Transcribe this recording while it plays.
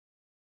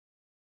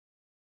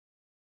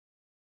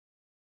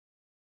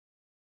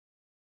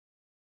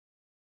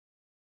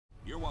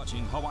You're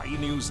watching Hawaii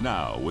News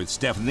Now with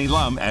Stephanie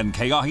Lum and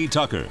Keahi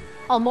Tucker.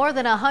 Well, more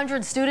than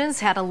 100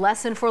 students had a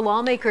lesson for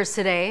lawmakers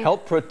today.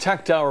 Help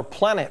protect our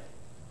planet.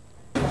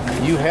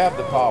 You have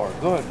the power.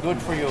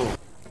 Good for you.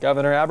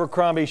 Governor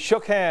Abercrombie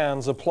shook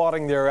hands,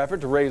 applauding their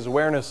effort to raise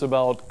awareness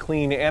about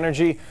clean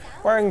energy.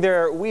 Wearing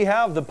their "We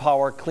Have the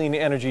Power" clean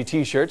energy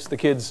t-shirts, the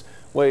kids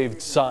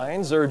waved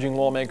signs urging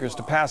lawmakers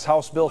to pass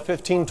House Bill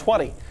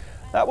 1520.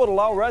 That would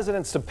allow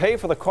residents to pay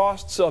for the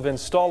costs of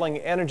installing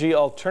energy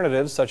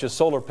alternatives such as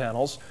solar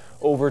panels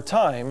over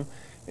time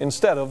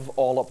instead of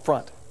all up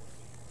front.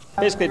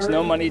 Basically, it's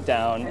no money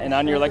down, and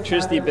on your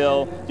electricity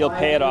bill, you'll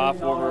pay it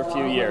off over a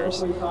few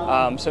years.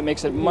 So it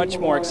makes it much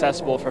more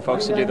accessible for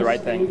folks to do the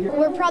right thing.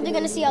 We're probably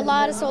going to see a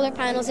lot of solar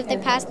panels if they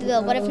pass the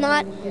bill, but if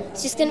not,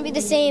 it's just going to be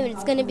the same, and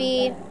it's going to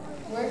be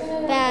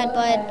bad,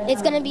 but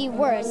it's going to be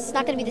worse. It's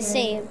not going to be the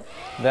same.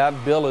 That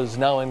bill is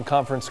now in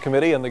conference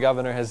committee, and the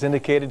governor has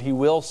indicated he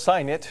will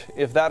sign it.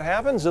 If that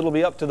happens, it'll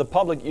be up to the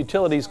Public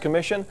Utilities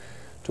Commission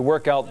to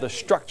work out the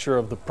structure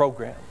of the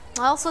program.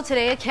 Also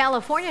today, a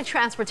California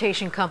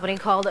transportation company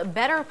called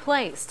Better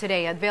Place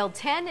today unveiled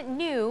 10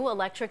 new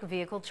electric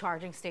vehicle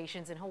charging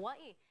stations in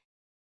Hawaii.